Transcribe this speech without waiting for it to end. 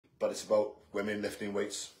but it's about women lifting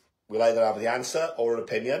weights. We'll either have the answer or an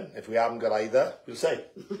opinion. If we haven't got either, we'll say.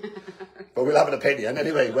 But we'll have an opinion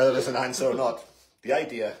anyway, whether there's an answer or not. The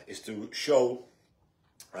idea is to show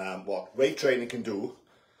what weight training can do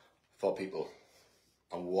for people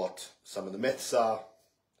and what some of the myths are.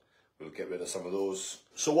 We'll get rid of some of those.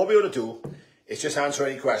 So what we're going to do is just answer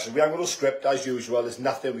any questions. We haven't got no script as usual. There's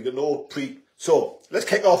nothing. We've got no So let's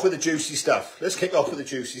kick off with the juicy stuff. Let's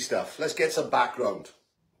get some background.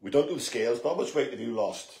 We don't do the scales, but how much weight have you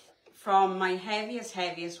lost? From my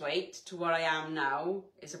heaviest weight to what I am now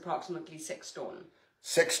is approximately 6 stone.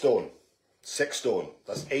 6 stone. 6 stone.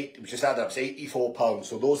 That's 8. We just added up. It's 84 pounds.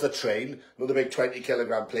 So those that train, you know the big 20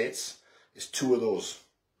 kilogram plates, it's 2 of those.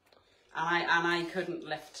 And I couldn't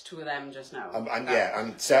lift 2 of them just now. I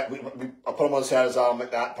put them on Sarah's arm like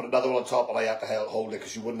that, put another one on top, and I had to hold it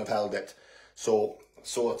because you wouldn't have held it. So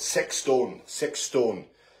it's 6 stone. 6 stone.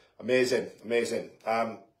 Amazing.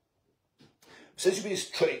 Since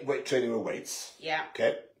you've been weight training with weights, yeah.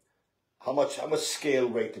 Okay. How much scale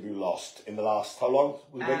weight have you lost in the last, how long?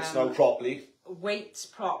 With weights now properly? Weights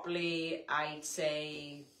properly, I'd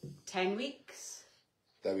say 10 weeks.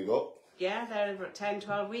 There we go. Yeah, they're about 10,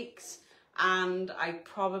 12 weeks. And I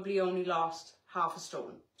probably only lost half a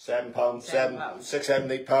stone. 7 pounds, 6, 7,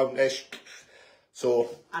 8 pound-ish. So.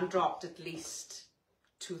 And dropped at least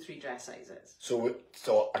 2, 3 dress sizes.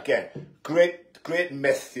 So again, great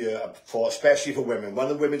myth here, especially for women. One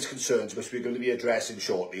of the women's concerns, which we're going to be addressing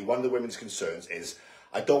shortly, one of the women's concerns is,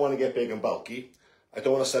 I don't want to get big and bulky. I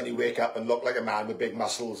don't want to suddenly wake up and look like a man with big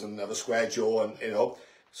muscles and have a square jaw, and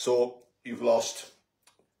So you've lost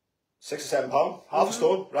 6 or 7 pounds, half a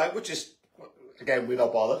stone, right? Which is, again, we're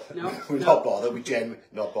not bothered. No, not bothered. We're genuinely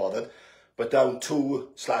not bothered. But down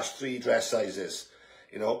 2/3 dress sizes.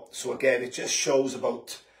 So again, it just shows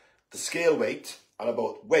about the scale weight and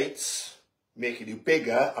about weights making you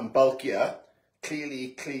bigger and bulkier.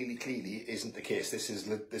 Clearly isn't the case. This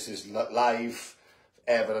is live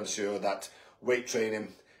evidence here that weight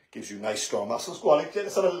training gives you nice strong muscles. Go on,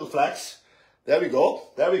 let's have a little flex. There we go.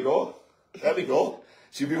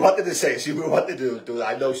 So we wanted to say, we wanted to do that.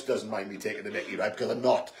 I know she doesn't mind me taking the mickey, right? Because I'm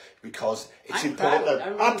not. Because it's important.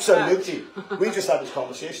 Really absolutely. We just had this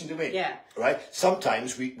conversation, didn't we? Yeah. Right?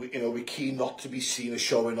 Sometimes we're keen not to be seen as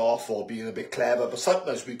showing off or being a bit clever, but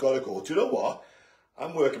sometimes we've got to go, do you know what?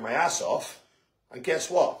 I'm working my ass off, and guess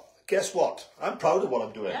what? I'm proud of what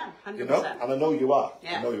I'm doing. Yeah, 100%. And I know you are.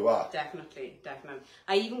 Yeah, I know you are. Definitely.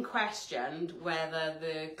 I even questioned whether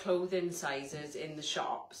the clothing sizes in the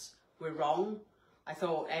shops were wrong. I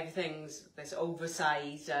thought everything's this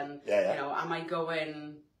oversized and, am I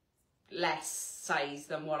going less size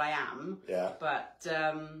than what I am? Yeah. But,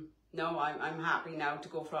 no, I'm happy now to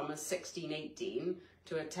go from a 16-18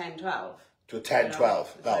 to a 10-12. To a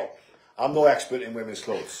 10-12. Now, I'm no expert in women's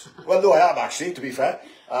clothes. Well, no, I am actually, to be fair.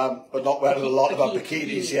 But not wearing a lot of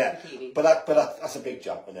bikinis, yeah. But that's a big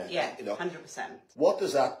jump, isn't it? Yeah, 100%. What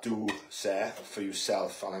does that do, Sarah, for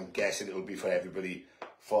yourself? And I'm guessing it'll be for everybody.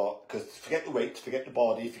 Because forget the weight, forget the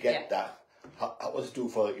body, forget that. How does it do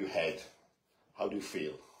for your head? How do you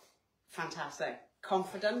feel? Fantastic.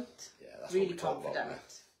 Confident. Yeah, that's really what we talk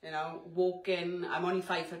confident. About, walking, I'm only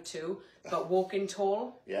 5'2", but walking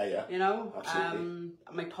tall. Yeah. Absolutely.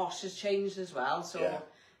 My posture's changed as well, so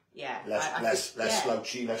yeah. Less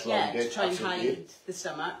slouchy, less rounded. Yeah, to try and hide the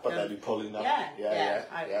stomach. But then you're pulling up. Yeah,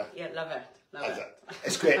 love it.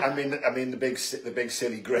 It's great. I mean, the big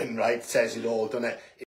silly grin, right? Says it all, doesn't it?